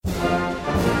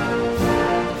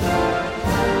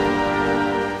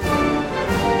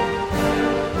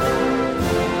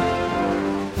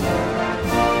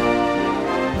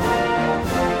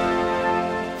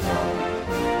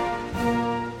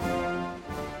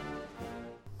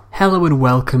Hello and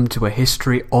welcome to A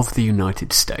History of the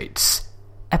United States,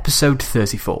 Episode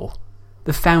 34,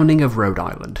 The Founding of Rhode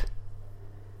Island.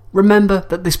 Remember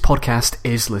that this podcast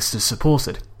is listener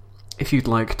supported. If you'd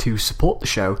like to support the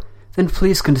show, then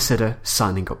please consider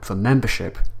signing up for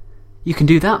membership. You can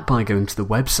do that by going to the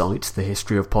website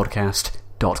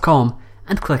thehistoryofpodcast.com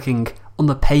and clicking on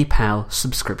the PayPal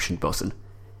subscription button.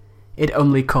 It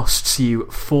only costs you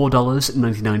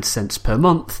 $4.99 per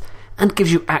month and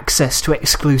gives you access to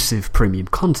exclusive premium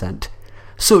content,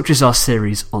 such as our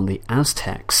series on the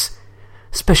Aztecs.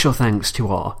 Special thanks to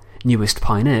our newest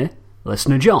pioneer,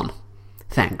 listener John.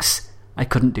 Thanks, I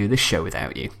couldn't do this show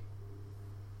without you.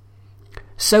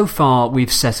 So far,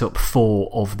 we've set up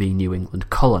 4 of the New England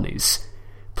colonies: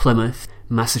 Plymouth,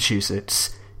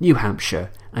 Massachusetts, New Hampshire,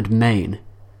 and Maine.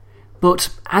 But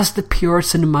as the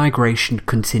Puritan migration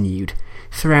continued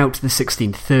throughout the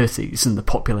 1630s and the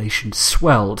population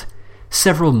swelled,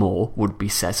 several more would be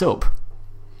set up.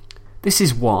 This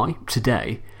is why,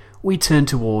 today, we turn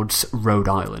towards Rhode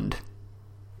Island.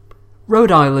 Rhode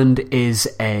Island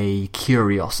is a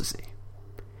curiosity.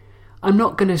 I'm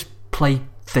not going to play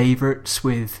favourites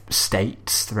with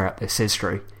states throughout this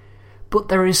history, but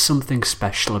there is something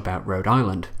special about Rhode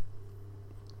Island.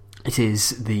 It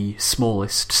is the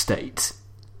smallest state,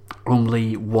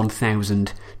 only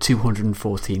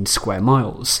 1,214 square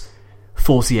miles,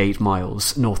 48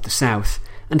 miles north to south,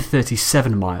 and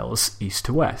 37 miles east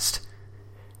to west.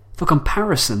 For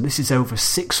comparison, this is over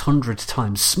 600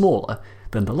 times smaller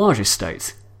than the largest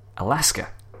state, Alaska.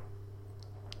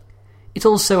 It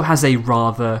also has a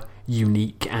rather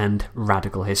unique and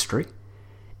radical history.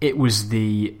 It was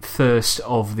the first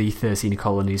of the 13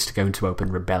 colonies to go into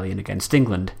open rebellion against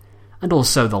England, and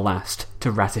also the last to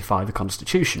ratify the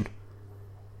Constitution.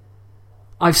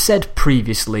 I've said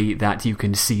previously that you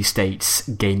can see states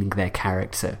gaining their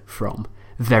character from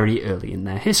very early in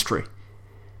their history.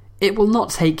 It will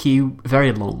not take you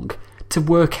very long to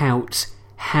work out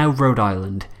how Rhode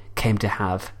Island came to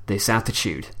have this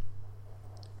attitude.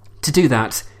 To do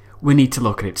that, we need to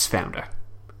look at its founder,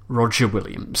 Roger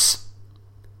Williams.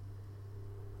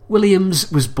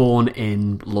 Williams was born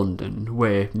in London.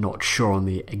 We're not sure on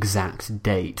the exact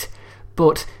date,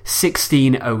 but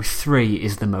 1603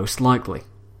 is the most likely.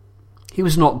 He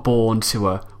was not born to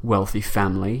a wealthy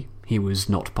family. He was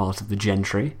not part of the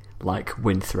gentry, like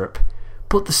Winthrop,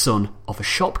 but the son of a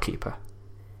shopkeeper.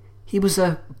 He was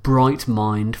a bright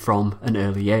mind from an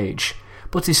early age,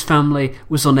 but his family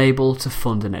was unable to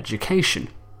fund an education.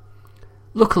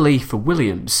 Luckily for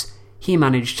Williams, he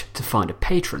managed to find a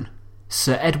patron,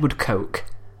 Sir Edward Coke,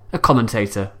 a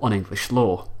commentator on English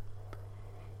law.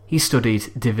 He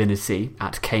studied divinity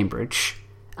at Cambridge,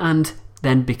 and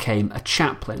then became a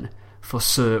chaplain for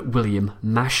Sir William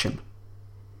Masham.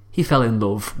 He fell in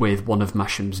love with one of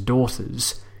Masham's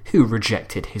daughters, who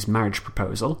rejected his marriage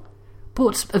proposal,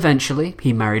 but eventually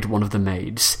he married one of the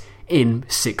maids in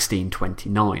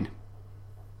 1629.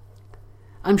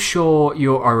 I'm sure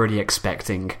you're already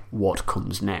expecting what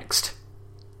comes next.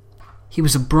 He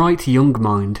was a bright young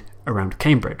mind around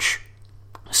Cambridge,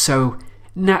 so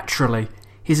naturally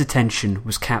his attention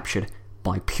was captured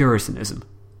by Puritanism.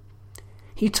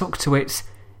 He took to it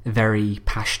very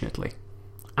passionately,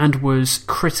 and was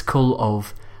critical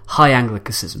of High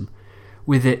Anglicanism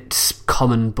with its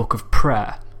common book of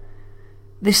prayer.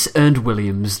 This earned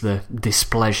Williams the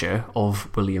displeasure of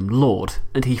William Laud,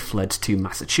 and he fled to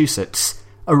Massachusetts,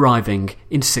 arriving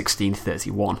in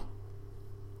 1631.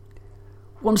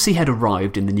 Once he had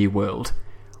arrived in the New World,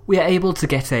 we are able to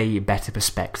get a better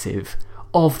perspective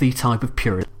of the type of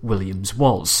Puritan Williams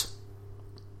was.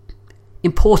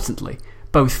 Importantly,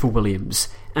 both for Williams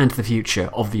and the future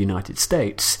of the United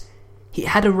States, he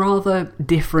had a rather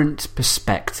different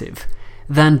perspective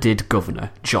than did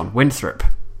Governor John Winthrop.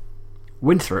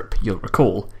 Winthrop, you'll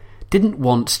recall, didn't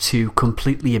want to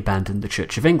completely abandon the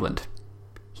Church of England.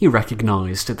 He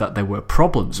recognised that there were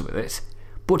problems with it,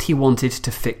 but he wanted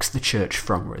to fix the church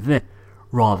from within,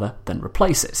 rather than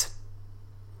replace it.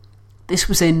 This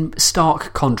was in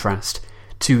stark contrast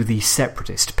to the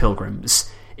separatist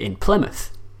pilgrims in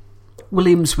Plymouth.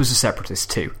 Williams was a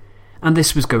separatist too, and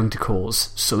this was going to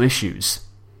cause some issues.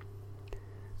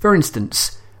 For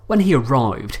instance, when he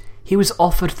arrived, he was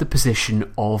offered the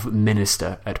position of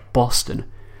minister at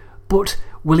Boston, but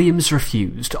Williams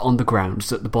refused on the grounds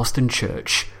that the Boston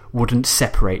Church wouldn't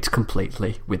separate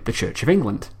completely with the Church of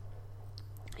England.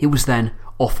 He was then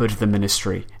offered the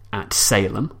ministry at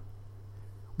Salem.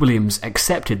 Williams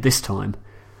accepted this time,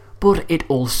 but it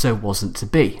also wasn't to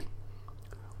be.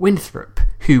 Winthrop,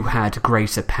 who had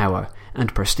greater power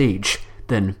and prestige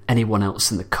than anyone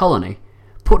else in the colony,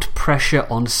 put pressure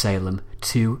on Salem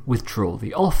to withdraw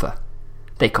the offer.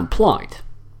 They complied.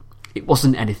 It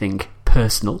wasn't anything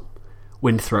personal.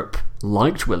 Winthrop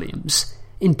liked Williams.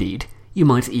 Indeed, you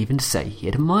might even say he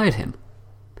admired him.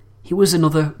 He was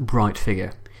another bright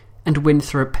figure, and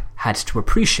Winthrop had to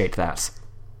appreciate that.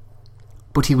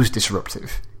 But he was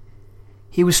disruptive.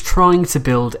 He was trying to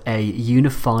build a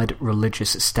unified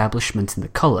religious establishment in the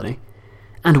colony,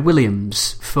 and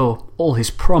Williams, for all his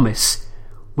promise,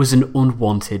 was an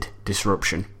unwanted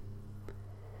disruption.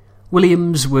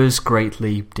 Williams was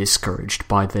greatly discouraged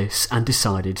by this and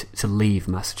decided to leave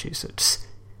Massachusetts.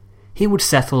 He would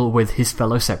settle with his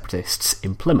fellow separatists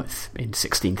in Plymouth in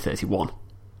 1631.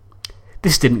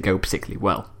 This didn't go particularly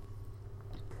well.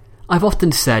 I've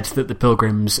often said that the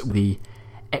Pilgrims were the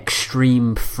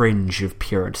extreme fringe of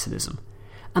Puritanism,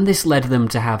 and this led them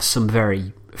to have some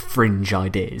very fringe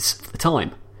ideas for the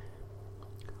time.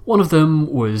 One of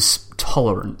them was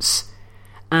tolerance,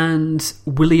 and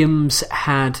Williams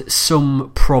had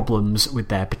some problems with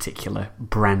their particular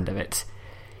brand of it.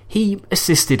 He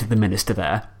assisted the minister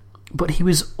there, but he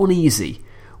was uneasy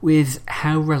with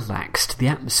how relaxed the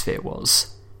atmosphere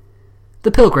was.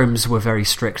 The Pilgrims were very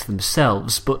strict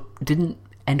themselves, but didn't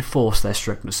enforce their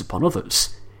strictness upon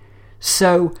others.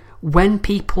 So, when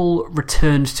people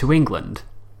returned to England,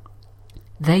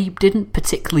 they didn't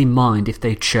particularly mind if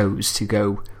they chose to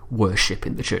go worship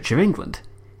in the Church of England.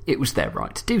 It was their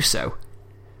right to do so.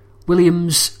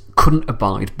 Williams couldn't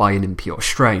abide by an impure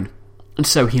strain, and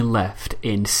so he left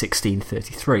in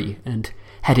 1633 and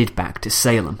headed back to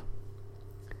Salem.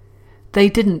 They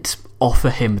didn't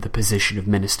offer him the position of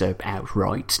minister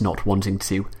outright, not wanting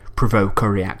to provoke a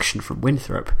reaction from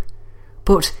Winthrop,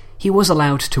 but he was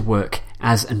allowed to work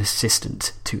as an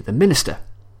assistant to the minister.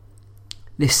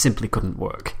 This simply couldn't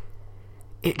work.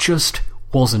 It just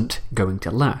wasn't going to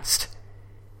last.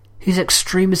 His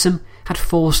extremism had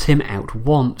forced him out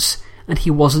once, and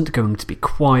he wasn't going to be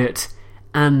quiet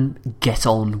and get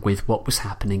on with what was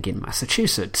happening in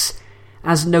Massachusetts,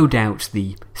 as no doubt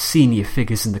the senior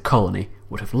figures in the colony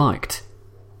would have liked.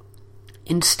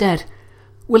 Instead,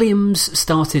 Williams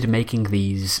started making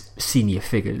these senior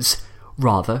figures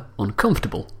rather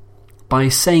uncomfortable by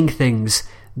saying things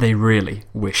they really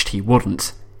wished he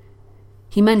wouldn't.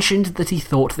 He mentioned that he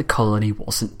thought the colony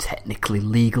wasn't technically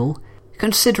legal,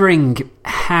 considering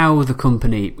how the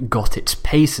company got its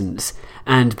patents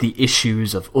and the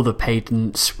issues of other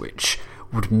patents, which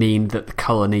would mean that the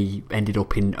colony ended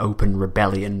up in open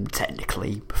rebellion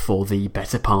technically for the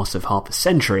better part of half a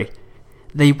century.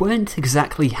 They weren't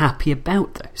exactly happy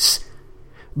about this.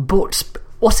 But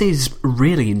what is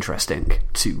really interesting,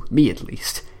 to me at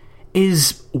least,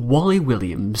 is why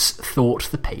Williams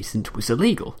thought the patent was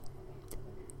illegal.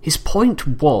 His point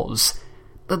was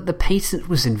that the patent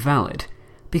was invalid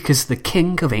because the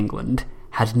King of England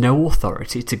had no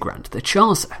authority to grant the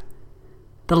charter.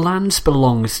 The lands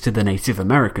belonged to the Native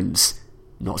Americans,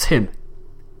 not him.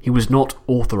 He was not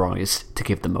authorised to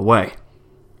give them away.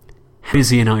 How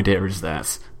busy an idea is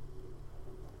that?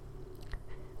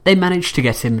 They managed to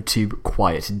get him to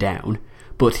quiet down,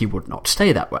 but he would not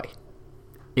stay that way.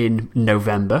 In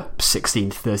November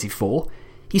 1634,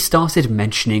 he started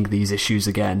mentioning these issues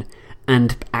again,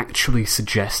 and actually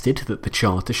suggested that the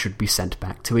charter should be sent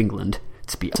back to England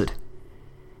to be altered.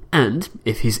 And,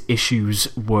 if his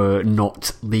issues were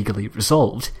not legally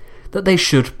resolved, that they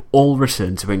should all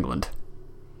return to England.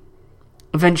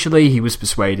 Eventually, he was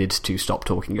persuaded to stop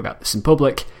talking about this in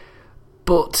public,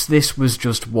 but this was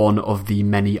just one of the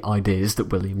many ideas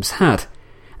that Williams had,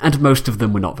 and most of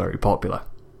them were not very popular.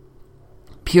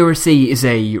 Purity is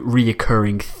a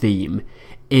reoccurring theme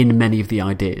in many of the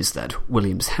ideas that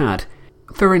Williams had.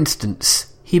 For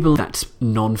instance, he believed that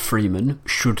non-freemen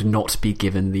should not be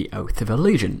given the oath of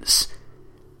allegiance.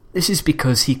 This is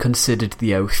because he considered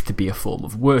the oath to be a form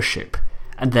of worship,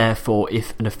 and therefore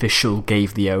if an official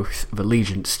gave the oath of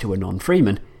allegiance to a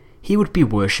non-freeman, he would be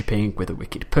worshipping with a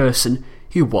wicked person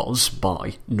who was,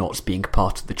 by not being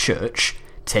part of the church,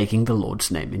 taking the Lord's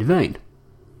name in vain.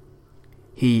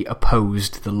 He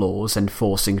opposed the laws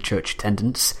enforcing church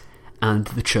attendance and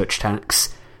the church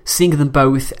tax, seeing them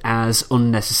both as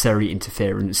unnecessary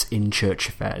interference in church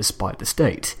affairs by the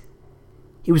state.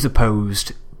 He was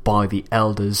opposed by the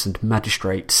elders and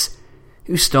magistrates,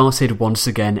 who started once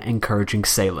again encouraging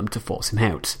Salem to force him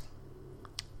out.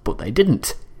 But they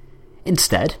didn't.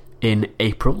 Instead, in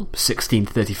April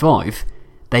 1635,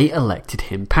 they elected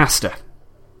him pastor.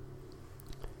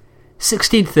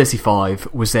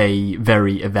 1635 was a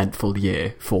very eventful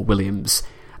year for Williams,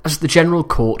 as the General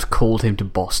Court called him to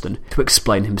Boston to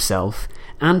explain himself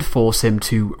and force him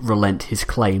to relent his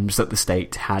claims that the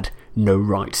state had no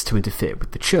right to interfere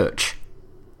with the church.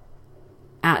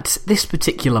 At this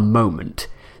particular moment,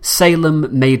 Salem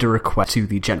made a request to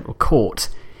the General Court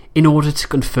in order to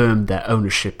confirm their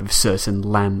ownership of certain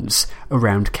lands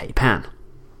around Cape Ann.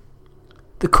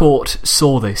 The court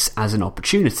saw this as an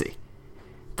opportunity.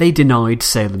 They denied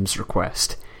Salem's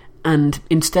request, and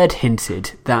instead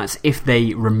hinted that if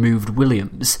they removed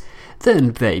Williams,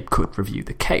 then they could review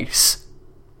the case.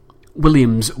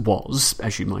 Williams was,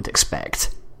 as you might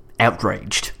expect,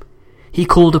 outraged. He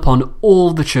called upon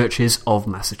all the churches of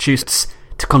Massachusetts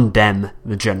to condemn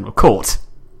the General Court.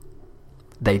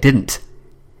 They didn't.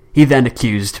 He then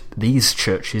accused these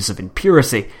churches of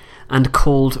impurity and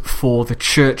called for the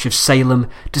Church of Salem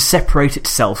to separate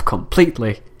itself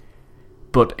completely,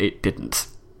 but it didn't.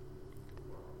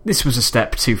 This was a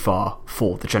step too far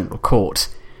for the General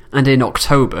Court, and in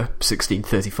October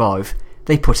 1635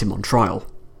 they put him on trial.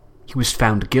 He was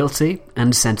found guilty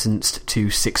and sentenced to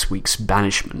 6 weeks'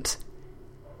 banishment.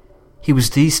 He was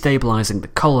destabilising the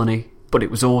colony, but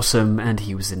it was autumn and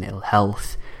he was in ill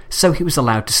health, so he was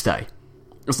allowed to stay,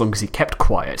 as long as he kept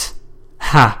quiet.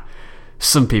 Ha!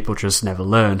 Some people just never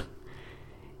learn.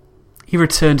 He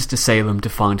returned to Salem to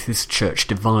find his church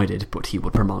divided, but he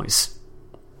would promise.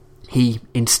 He,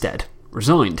 instead,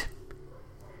 resigned.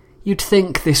 You'd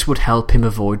think this would help him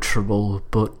avoid trouble,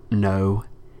 but no.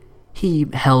 He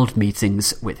held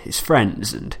meetings with his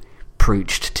friends and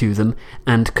preached to them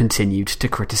and continued to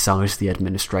criticise the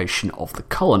administration of the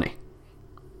colony.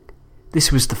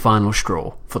 This was the final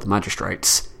straw for the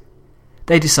magistrates.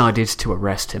 They decided to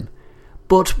arrest him,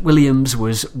 but Williams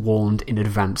was warned in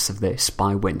advance of this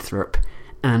by Winthrop,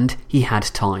 and he had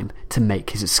time to make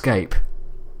his escape.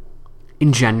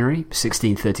 In January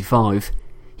 1635,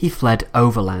 he fled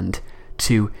overland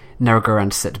to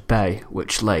Narragansett Bay,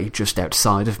 which lay just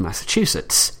outside of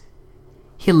Massachusetts.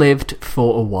 He lived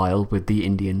for a while with the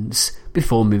Indians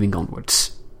before moving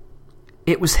onwards.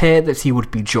 It was here that he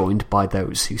would be joined by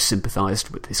those who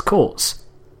sympathised with his cause.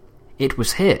 It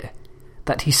was here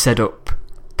that he set up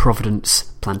Providence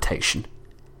Plantation,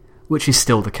 which is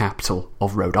still the capital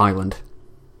of Rhode Island.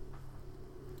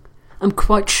 I'm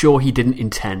quite sure he didn't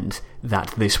intend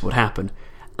that this would happen,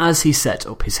 as he set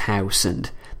up his house and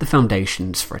the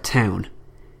foundations for a town.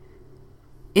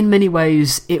 In many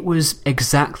ways, it was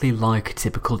exactly like a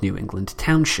typical New England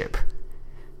township.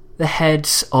 The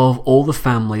heads of all the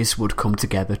families would come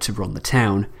together to run the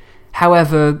town.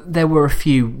 However, there were a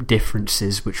few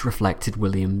differences which reflected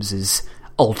Williams's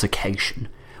altercation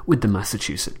with the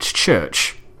Massachusetts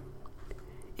Church.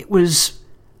 It was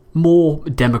more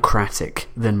democratic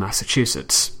than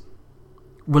Massachusetts.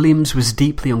 Williams was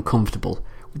deeply uncomfortable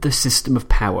with the system of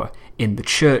power in the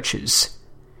churches,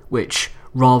 which,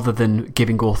 rather than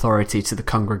giving authority to the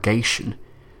congregation,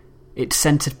 it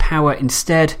centred power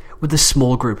instead with a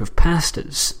small group of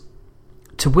pastors.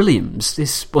 To Williams,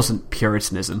 this wasn't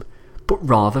Puritanism, but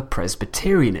rather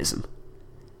Presbyterianism.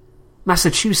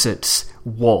 Massachusetts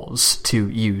was, to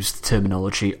use the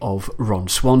terminology of Ron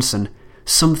Swanson,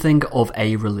 something of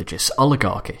a religious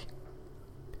oligarchy.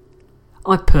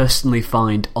 I personally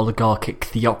find oligarchic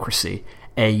theocracy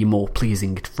a more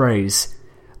pleasing phrase,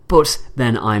 but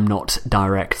then I'm not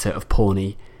director of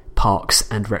Pawnee Parks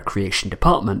and Recreation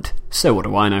Department, so what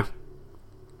do I know?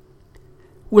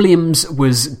 Williams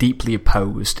was deeply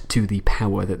opposed to the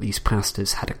power that these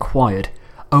pastors had acquired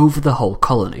over the whole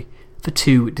colony for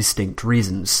two distinct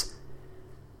reasons.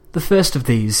 The first of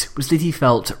these was that he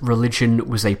felt religion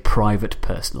was a private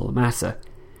personal matter,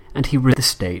 and he resisted the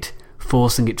state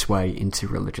forcing its way into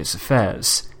religious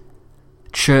affairs.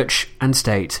 Church and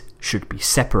state should be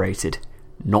separated,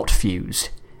 not fused,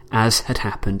 as had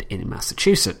happened in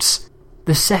Massachusetts.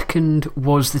 The second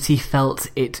was that he felt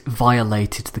it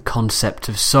violated the concept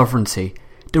of sovereignty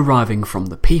deriving from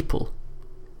the people.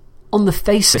 On the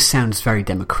face, it sounds very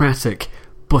democratic,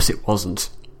 but it wasn't.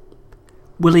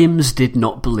 Williams did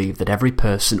not believe that every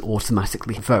person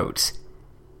automatically votes.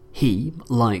 He,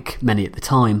 like many at the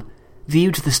time,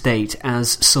 viewed the state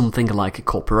as something like a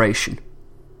corporation.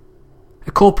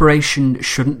 A corporation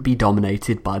shouldn't be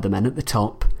dominated by the men at the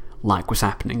top, like was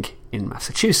happening in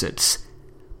Massachusetts,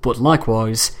 but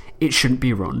likewise, it shouldn't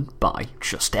be run by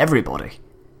just everybody.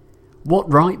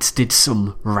 What rights did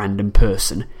some random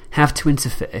person have to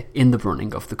interfere in the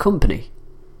running of the company?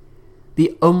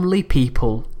 The only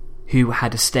people who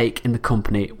had a stake in the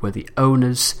company were the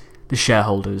owners, the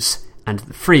shareholders, and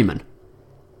the freemen.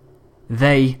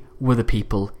 They were the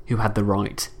people who had the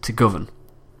right to govern.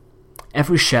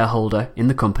 Every shareholder in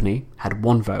the company had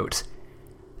one vote,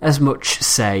 as much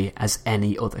say as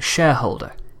any other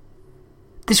shareholder.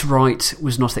 This right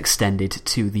was not extended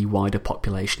to the wider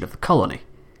population of the colony.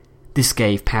 This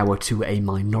gave power to a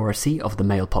minority of the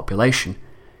male population,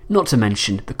 not to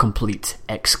mention the complete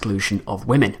exclusion of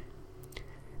women.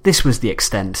 This was the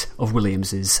extent of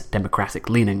Williams's democratic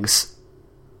leanings.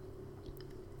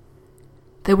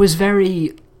 There was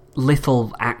very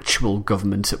little actual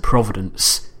government at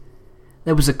Providence.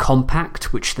 There was a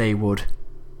compact which they would,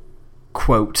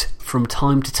 quote, "from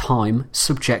time to time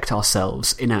subject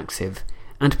ourselves in active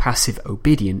and passive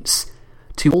obedience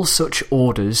to all such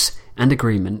orders and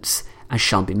agreements as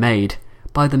shall be made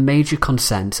by the major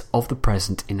consent of the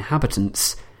present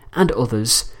inhabitants and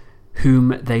others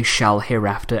whom they shall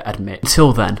hereafter admit,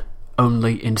 until then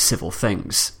only in civil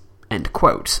things." End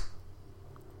quote.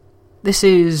 This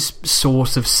is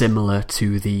sort of similar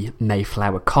to the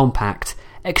Mayflower Compact,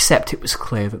 except it was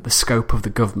clear that the scope of the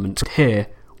government here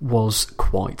was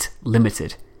quite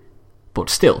limited. But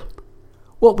still,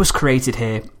 what was created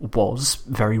here was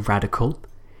very radical.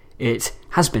 It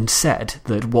has been said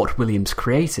that what Williams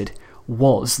created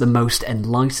was the most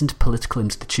enlightened political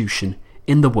institution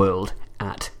in the world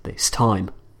at this time.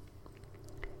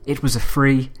 It was a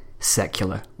free,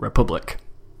 secular republic.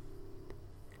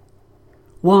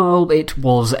 While it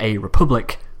was a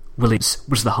republic, Williams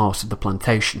was the heart of the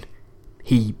plantation.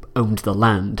 He owned the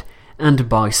land, and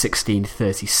by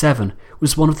 1637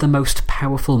 was one of the most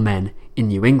powerful men in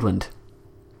New England.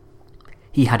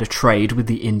 He had a trade with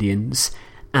the Indians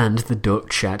and the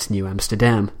Dutch at New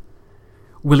Amsterdam.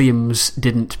 Williams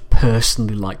didn't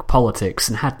personally like politics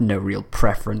and had no real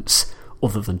preference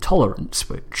other than tolerance,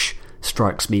 which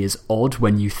strikes me as odd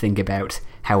when you think about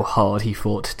how hard he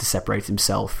fought to separate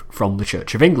himself from the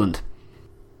Church of England.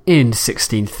 In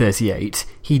 1638,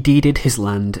 he deeded his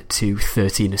land to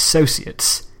 13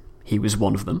 associates. He was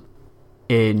one of them.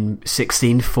 In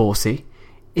 1640,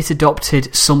 it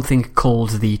adopted something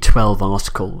called the 12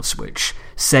 Articles, which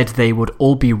said they would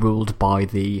all be ruled by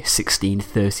the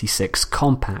 1636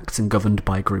 Compact and governed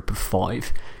by a group of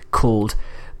 5, called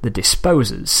the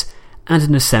Disposers, and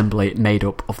an assembly made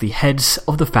up of the heads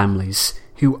of the families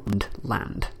who owned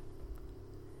land.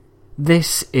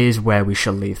 This is where we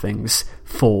shall leave things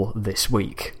for this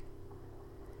week.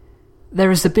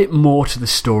 There is a bit more to the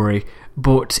story,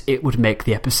 but it would make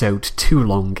the episode too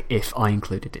long if I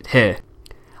included it here.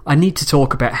 I need to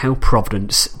talk about how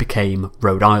Providence became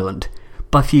Rhode Island,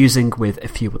 by fusing with a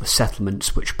few other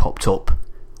settlements which popped up.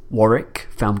 Warwick,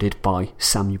 founded by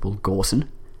Samuel Gorton;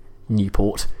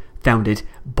 Newport, founded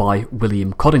by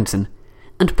William Coddington;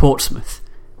 and Portsmouth,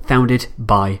 founded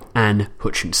by Anne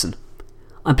Hutchinson.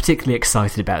 I'm particularly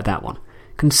excited about that one,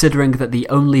 considering that the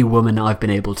only woman I've been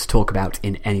able to talk about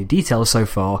in any detail so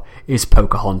far is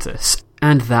Pocahontas,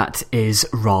 and that is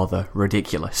rather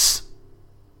ridiculous.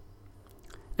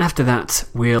 After that,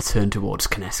 we'll turn towards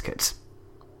Connecticut.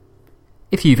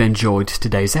 If you've enjoyed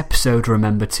today's episode,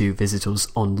 remember to visit us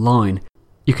online.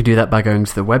 You can do that by going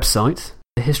to the website,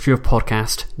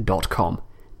 thehistoryofpodcast.com,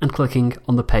 and clicking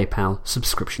on the PayPal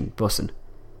subscription button.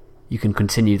 You can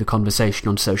continue the conversation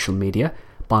on social media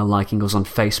by liking us on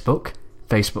Facebook,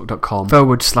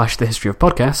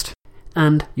 facebook.com/thehistoryofpodcast,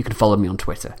 and you can follow me on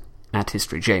Twitter,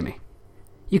 @HistoryJamie.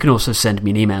 You can also send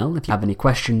me an email if you have any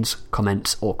questions,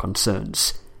 comments, or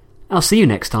concerns. I'll see you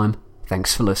next time.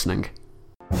 Thanks for listening.